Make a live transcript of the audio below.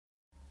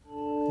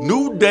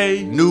New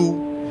day,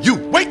 new you.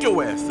 Wake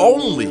your ass.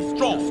 Only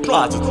strong,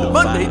 positive.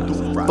 Monday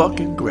through Friday.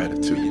 Fucking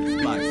gratitude.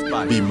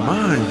 Be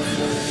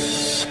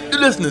mindful.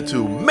 You're listening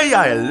to May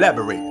I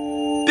Elaborate?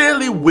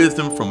 Daily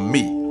wisdom from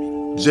me,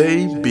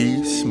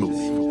 J.B. Smooth.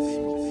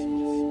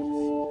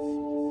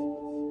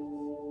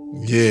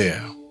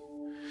 Yeah.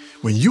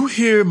 When you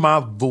hear my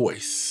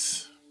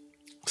voice,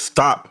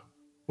 stop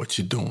what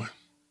you're doing.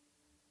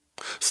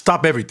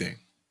 Stop everything.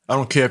 I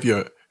don't care if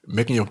you're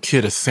making your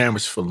kid a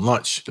sandwich for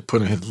lunch to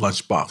put in his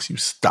lunchbox. You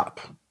stop.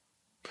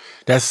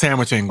 That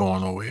sandwich ain't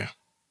going nowhere.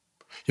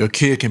 Your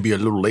kid can be a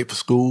little late for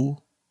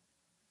school.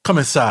 Come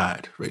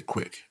inside right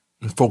quick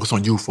and focus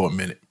on you for a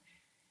minute.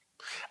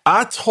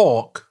 I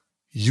talk,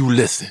 you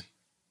listen.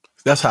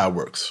 That's how it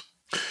works.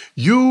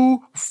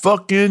 You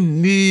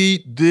fucking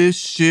need this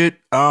shit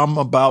I'm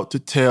about to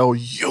tell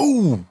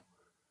you.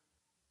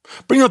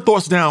 Bring your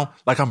thoughts down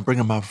like I'm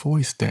bringing my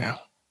voice down.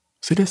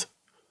 See this?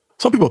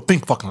 Some people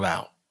think fucking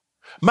loud.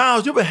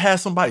 Miles, you ever had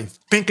somebody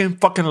thinking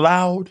fucking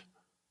loud?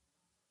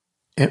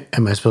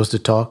 Am I supposed to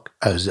talk?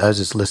 I was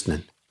just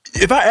listening.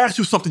 If I ask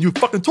you something, you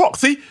fucking talk.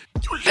 See?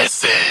 You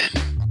listen.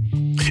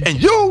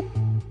 And you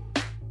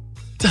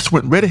just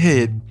went right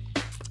ahead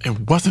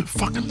and wasn't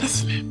fucking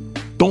listening.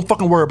 Don't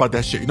fucking worry about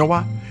that shit. You know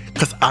why?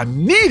 Because I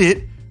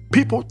needed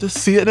people to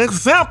see an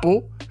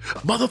example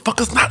of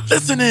motherfuckers not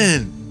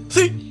listening.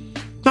 See?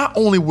 Not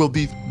only will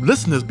these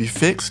listeners be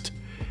fixed,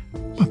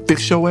 I'm gonna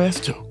fix your ass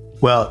too.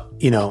 Well,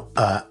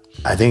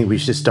 I think we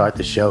should start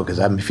the show because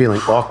I'm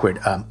feeling awkward.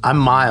 I'm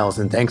Miles,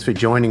 and thanks for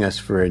joining us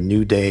for a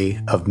new day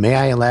of May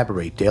I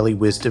Elaborate? Daily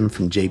Wisdom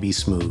from J.B.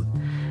 Smooth.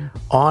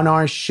 On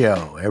our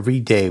show, every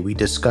day we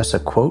discuss a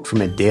quote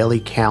from a daily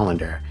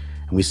calendar,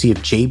 and we see if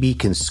JB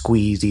can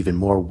squeeze even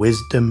more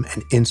wisdom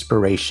and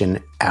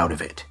inspiration out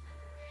of it.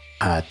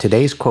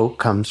 Today's quote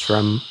comes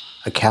from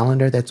a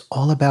calendar that's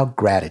all about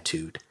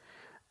gratitude.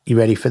 You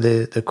ready for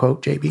the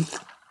quote, JB?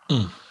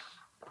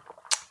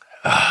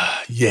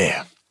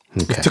 Yeah.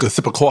 Okay. Just took a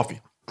sip of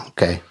coffee.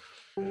 Okay.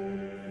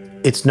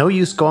 It's no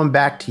use going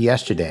back to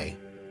yesterday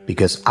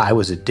because I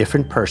was a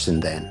different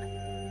person then.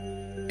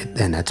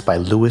 And that's by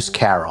Lewis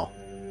Carroll.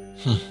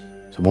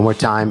 So one more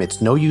time,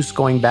 it's no use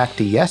going back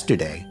to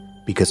yesterday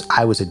because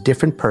I was a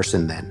different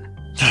person then.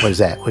 What is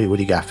that? What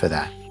do you got for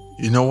that?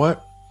 You know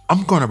what?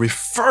 I'm going to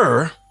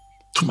refer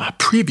to my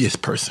previous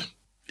person.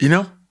 You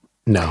know?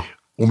 No.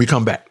 When we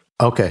come back.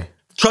 Okay.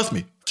 Trust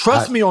me.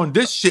 Trust me on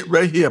this shit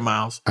right here,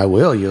 Miles. I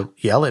will. You'll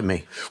yell at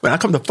me. When I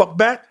come to fuck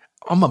back,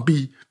 I'm going to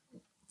be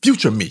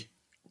future me.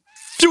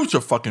 Future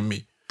fucking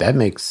me. That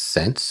makes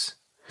sense.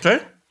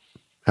 Okay?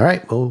 All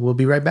right. We'll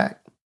be right back.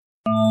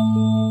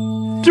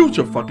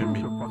 Future fucking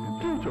me.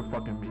 Future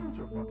fucking me.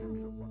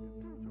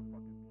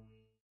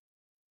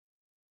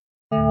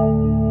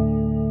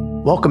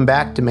 Welcome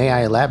back to May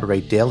I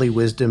Elaborate? Daily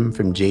Wisdom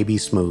from J.B.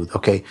 Smooth.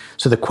 Okay,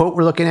 so the quote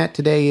we're looking at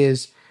today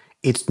is,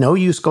 it's no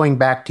use going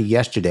back to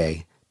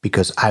yesterday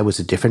because I was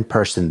a different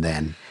person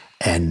then.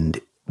 And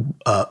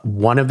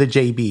one of the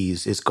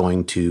JBs is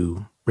going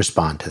to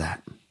respond to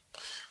that.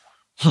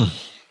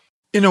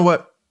 You know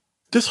what?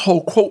 This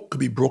whole quote could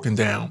be broken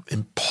down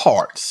in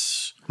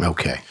parts.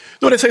 Okay. You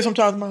know what they say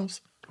sometimes,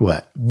 Miles?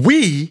 What?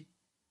 We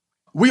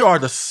are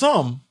the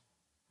sum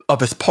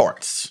of its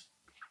parts.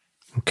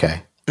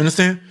 Okay. You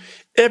understand?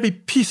 Every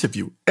piece of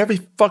you, every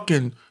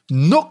fucking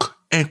nook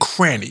and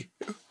cranny.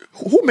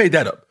 Who made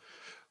that up?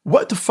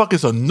 What the fuck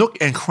is a nook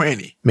and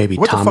cranny? Maybe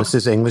what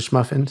Thomas's English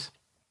muffins?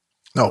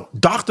 No,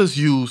 doctors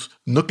use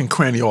nook and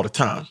cranny all the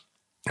time.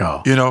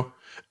 Oh. You know?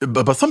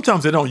 But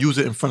sometimes they don't use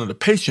it in front of the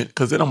patient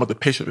because they don't want the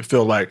patient to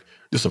feel like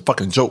this is a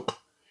fucking joke.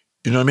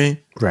 You know what I mean?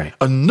 Right.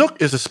 A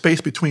nook is a space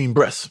between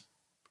breasts.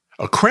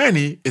 A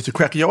cranny is the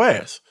crack of your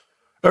ass.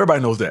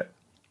 Everybody knows that.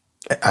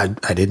 I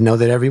didn't know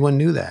that everyone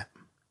knew that.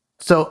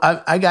 So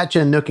I got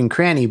you a nook and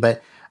cranny,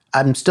 but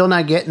I'm still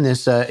not getting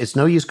this. It's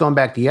no use going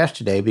back to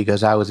yesterday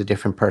because I was a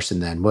different person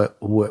then. Where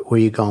are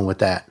you going with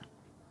that?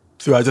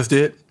 See what I just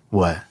did?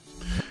 What?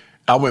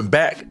 I went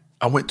back.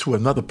 I went to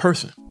another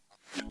person.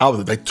 I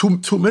was like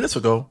two minutes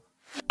ago,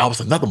 I was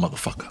another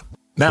motherfucker.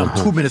 Now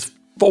I'm 2 minutes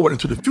forward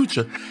into the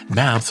future.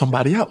 Now I'm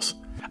somebody else.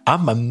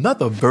 I'm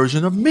another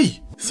version of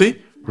me. See?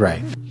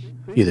 Right.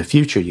 You're the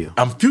future you.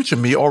 I'm future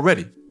me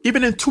already.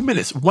 Even in 2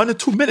 minutes, 1 to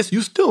 2 minutes,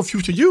 you still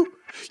future you.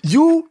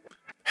 You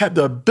have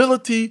the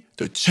ability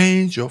to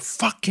change your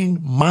fucking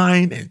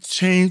mind and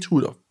change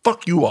who the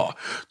fuck you are.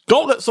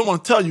 Don't let someone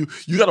tell you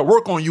you got to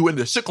work on you and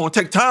this shit going to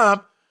take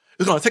time.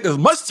 It's going to take as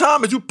much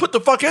time as you put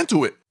the fuck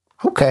into it.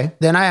 Okay.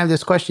 Then I have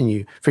this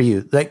question for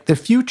you. Like the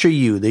future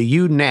you, the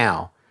you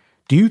now,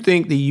 do you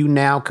think the you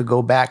now could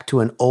go back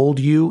to an old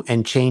you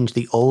and change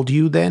the old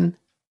you then?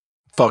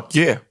 Fuck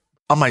yeah.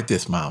 I'm like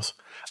this, Miles.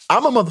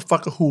 I'm a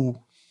motherfucker who,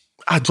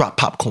 I drop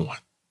popcorn.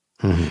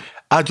 Mm-hmm.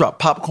 I drop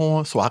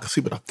popcorn so I can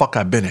see where the fuck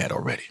I've been at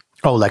already.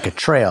 Oh, like a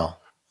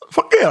trail.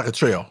 Fuck yeah, like a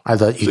trail. I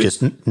thought you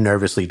just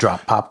nervously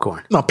dropped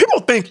popcorn. No,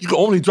 people think you can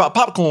only drop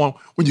popcorn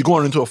when you're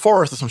going into a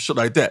forest or some shit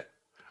like that.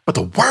 But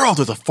the world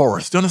is a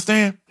forest, you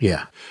understand?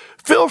 Yeah.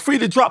 Feel free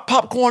to drop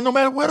popcorn no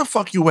matter where the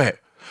fuck you at.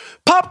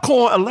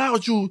 Popcorn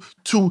allows you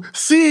to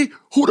see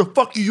who the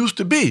fuck you used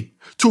to be,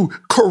 to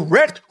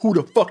correct who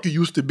the fuck you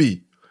used to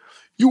be.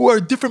 You were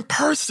a different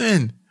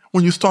person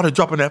when you started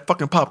dropping that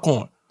fucking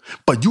popcorn.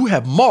 But you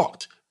have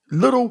marked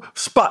little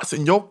spots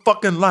in your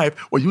fucking life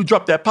where you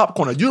drop that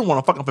popcorn and you don't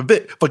want to fucking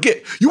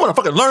forget. You want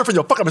to fucking learn from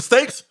your fucking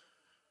mistakes?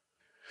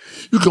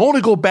 You can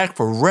only go back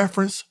for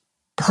reference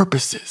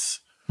purposes.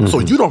 So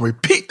you don't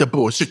repeat the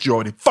bullshit you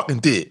already fucking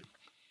did.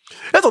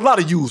 There's a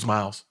lot of yous,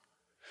 Miles.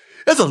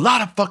 There's a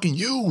lot of fucking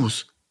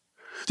yous.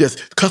 There's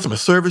customer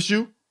service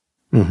you.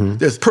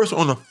 There's person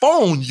on the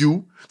phone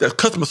you. There's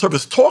customer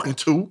service talking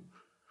to.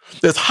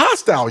 There's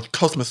hostile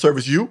customer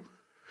service you.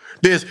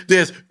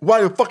 There's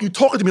why the fuck you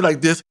talking to me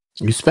like this?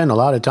 You spend a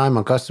lot of time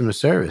on customer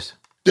service.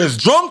 There's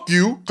drunk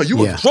you, because you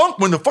was drunk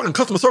when the fucking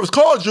customer service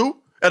called you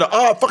at an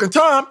odd fucking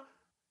time.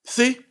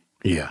 See?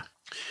 Yeah.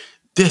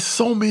 There's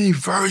so many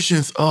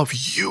versions of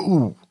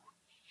you.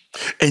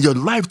 And your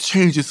life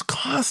changes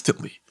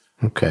constantly.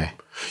 Okay.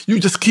 You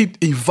just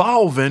keep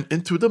evolving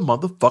into the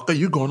motherfucker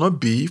you're gonna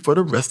be for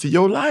the rest of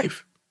your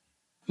life.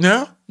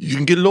 Now, you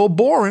can get a little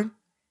boring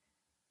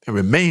and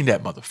remain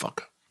that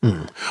motherfucker.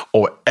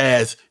 Or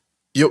as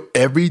your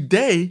every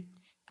day,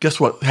 guess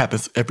what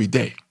happens every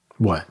day?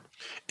 What?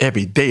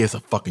 Every day is a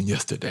fucking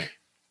yesterday.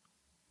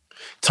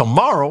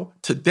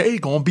 Today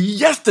gonna be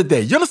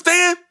yesterday. You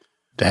understand?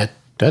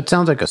 That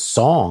sounds like a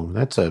song.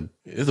 It's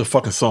a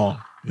fucking song.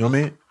 You know what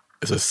I mean?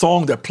 It's a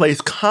song that plays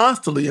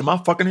constantly in my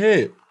fucking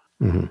head.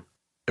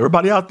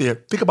 Everybody out there,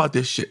 think about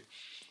this shit.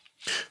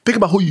 Think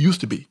about who you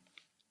used to be.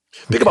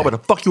 Think about where the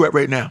fuck you at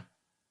right now.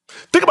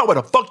 Think about where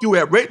the fuck you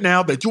at right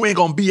now that you ain't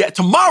gonna be at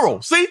tomorrow.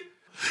 See?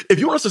 If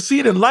you want to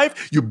succeed in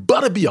life, you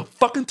better be a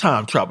fucking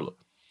time traveler.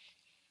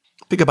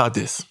 Think about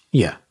this.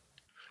 Yeah.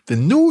 The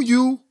new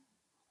you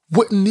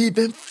wouldn't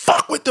even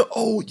fuck with the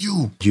old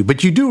you.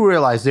 But you do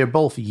realize they're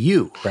both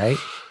you, right?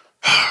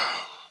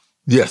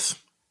 Yes.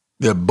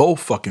 They're both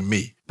fucking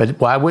me. But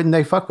why wouldn't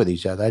they fuck with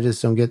each other? I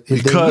just don't get...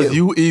 Because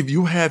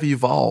you have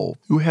evolved.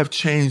 You have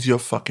changed your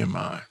fucking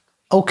mind.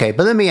 Okay,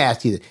 but let me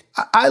ask you this.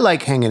 I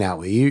like hanging out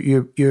with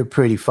you. You're a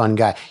pretty fun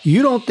guy.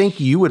 You don't think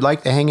you would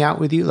like to hang out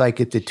with you? Like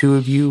if the two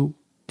of you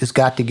just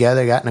got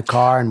together, got in a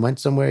car and went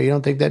somewhere, you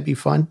don't think that'd be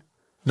fun?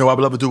 You know what I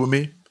would love to do with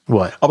me?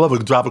 What? I would love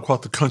to drive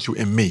across the country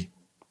in me.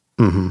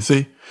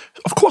 See?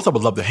 Of course I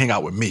would love to hang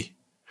out with me.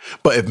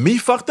 But if me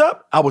fucked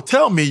up, I would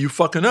tell me you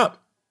fucking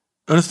up.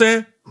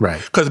 Understand? Right.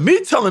 Because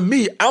me telling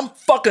me I'm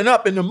fucking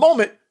up in the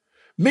moment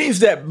means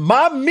that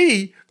my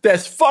me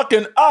that's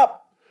fucking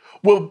up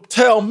will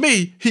tell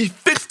me he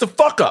fixed the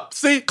fuck up.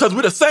 See? Because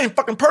we're the same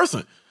fucking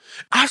person.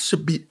 I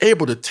should be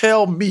able to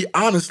tell me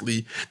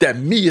honestly that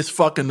me is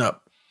fucking up.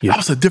 I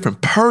was a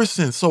different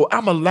person, so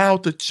I'm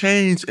allowed to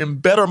change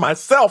and better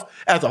myself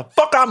as a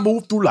fuck I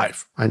move through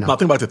life. I know. Now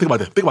think about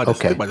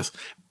this.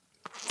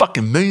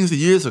 Fucking millions of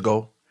years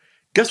ago,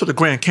 guess what the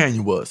Grand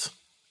Canyon was?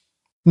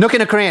 Nook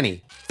and a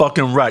cranny.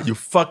 Fucking right. You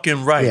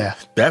fucking right. Yeah.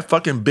 That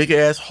fucking big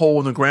ass hole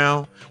in the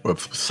ground where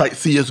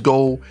sightseers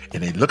go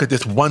and they look at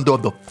this wonder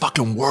of the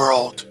fucking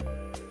world.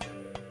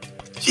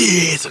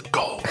 Years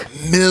ago.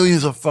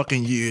 Millions of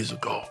fucking years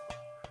ago.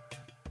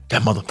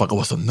 That motherfucker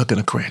was a nook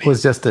and a cranny. It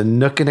was just a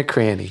nook and a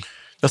cranny.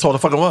 That's all the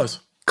fucking was.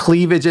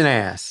 Cleavage and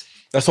ass.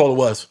 That's all it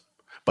was.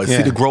 But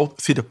see the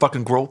growth? See the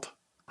fucking growth?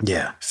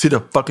 Yeah. See the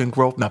fucking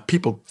growth? Now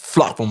people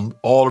flock from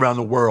all around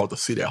the world to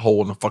see that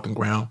hole in the fucking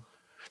ground.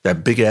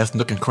 That big ass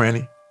nook and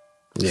cranny.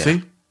 Yeah.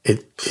 See?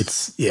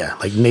 It's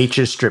like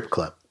nature's strip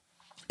club.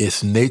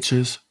 It's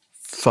nature's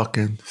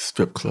fucking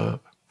strip club.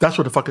 That's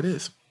what the fuck it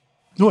is.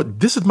 You know what?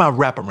 This is my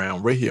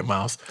wraparound right here,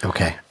 Miles.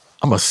 Okay.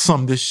 I'm going to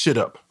sum this shit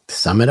up.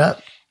 Sum it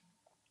up.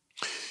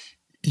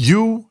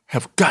 You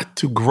have got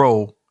to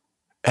grow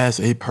as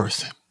a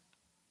person.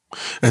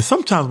 And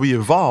sometimes we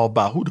evolve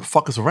by who the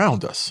fuck is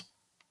around us.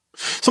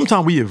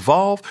 Sometimes we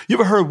evolve. You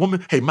ever heard a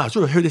woman, hey, Miles,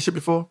 you ever heard this shit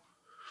before?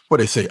 What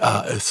they say,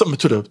 something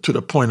to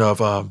the point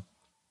of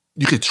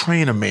you could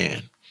train a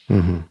man. You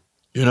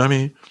know what I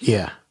mean?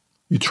 Yeah.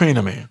 You train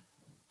a man.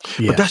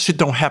 Yeah. But that shit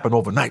don't happen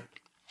overnight.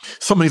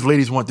 Some of these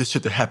ladies want this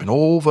shit to happen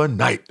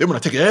overnight. They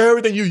want to take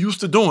everything you used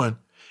to doing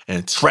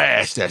and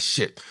trash that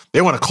shit.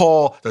 They want to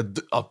call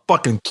a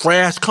fucking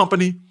trash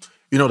company.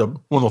 You know,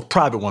 one of those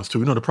private ones too.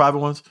 You know the private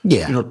ones?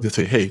 Yeah. You know, they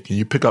say, hey, can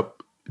you pick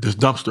up this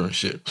dumpster and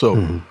shit?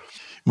 So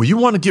when you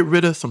want to get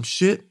rid of some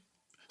shit,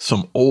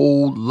 some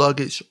old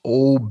luggage,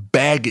 old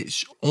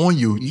baggage on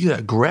you, you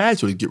gotta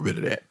gradually get rid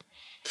of that.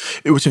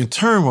 Which in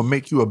turn will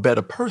make you a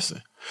better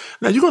person.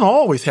 Now, you're gonna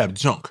always have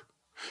junk.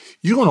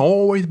 You're gonna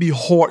always be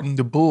hoarding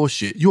the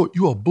bullshit. You're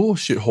a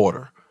bullshit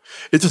hoarder.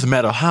 It doesn't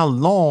matter how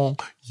long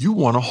you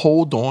want to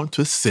hold on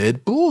to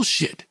said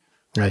bullshit.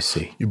 I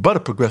see. You better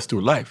progress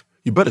through life.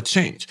 You better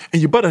change.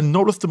 And you better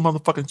notice the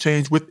motherfucking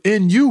change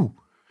within you.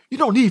 You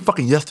don't need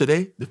fucking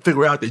yesterday to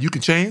figure out that you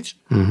can change.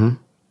 You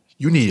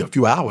need a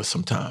few hours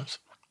sometimes.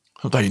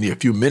 Sometimes you need a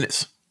few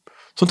minutes.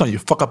 Sometimes you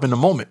fuck up in the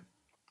moment.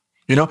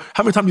 You know,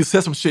 how many times you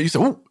said some shit, you say,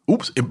 ooh,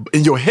 oops.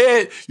 In your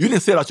head, you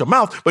didn't say it out your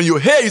mouth, but in your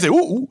head, you say,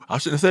 ooh, I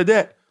shouldn't have said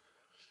that.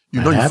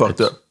 You know you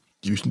fucked up.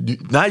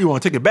 Now you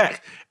want to take it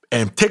back.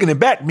 And taking it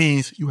back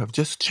means you have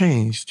just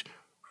changed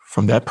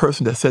from that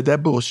person that said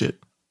that bullshit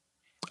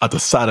out the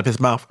side of his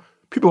mouth.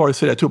 People already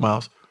say that too,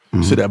 Miles.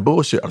 You say that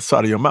bullshit out the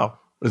side of your mouth.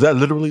 Is that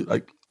literally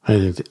like...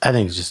 I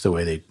think it's just the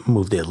way they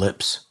move their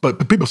lips.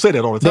 But people say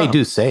that all the time. They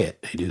do say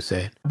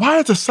it. Why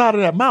is the side of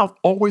that mouth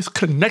always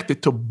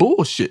connected to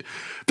bullshit?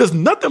 There's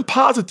nothing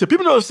positive.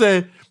 People know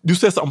say you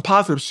said something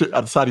positive shit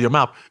out the side of your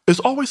mouth.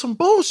 There's always some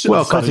bullshit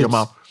out the side of your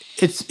mouth.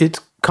 It's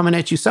coming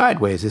at you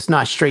sideways. It's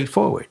not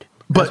straightforward.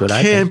 But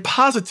can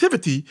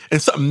positivity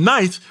and something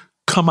nice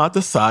come out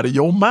the side of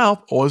your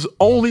mouth, or is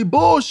only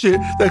bullshit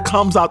that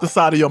comes out the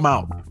side of your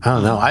mouth? I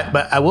don't know.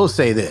 But I will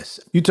say this.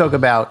 You talk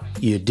about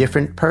you're a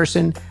different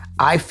person.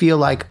 I feel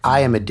like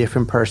I am a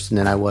different person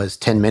than I was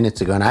 10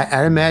 minutes ago. And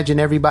I imagine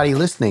everybody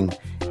listening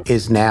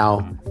is now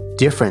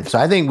different. So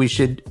I think we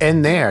should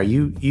end there.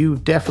 You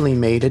definitely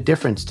made a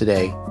difference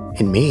today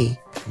in me.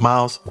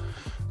 Miles,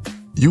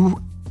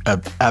 you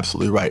are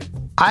absolutely right.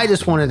 I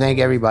just want to thank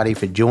everybody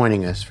for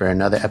joining us for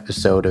another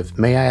episode of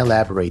May I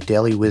Elaborate?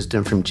 Daily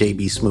Wisdom from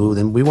JB Smooth.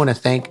 And we want to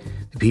thank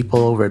the people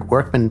over at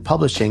Workman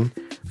Publishing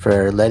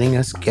for letting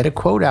us get a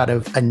quote out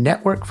of A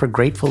Network for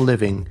Grateful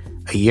Living,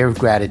 a Year of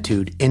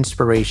Gratitude,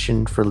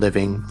 Inspiration for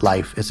Living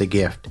Life as a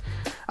Gift.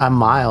 I'm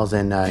Miles,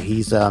 and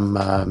he's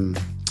JB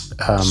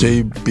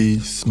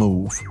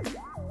Smooth.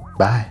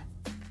 Bye.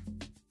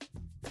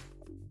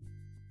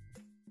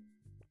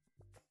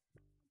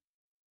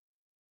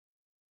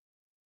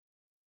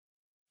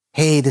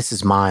 Hey, this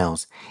is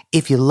Miles.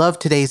 If you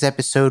loved today's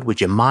episode,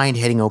 would you mind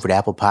heading over to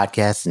Apple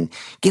Podcasts and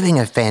giving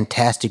a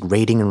fantastic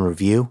rating and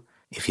review?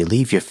 If you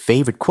leave your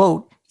favorite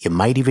quote, you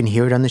might even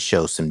hear it on the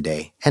show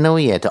someday. And oh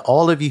yeah, to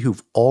all of you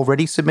who've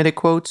already submitted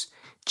quotes,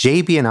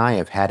 JB and I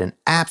have had an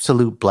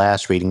absolute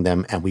blast reading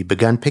them, and we've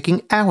begun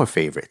picking our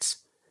favorites.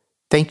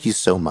 Thank you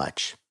so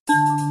much.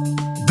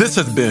 This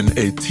has been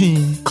a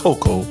Team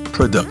Coco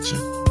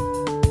production.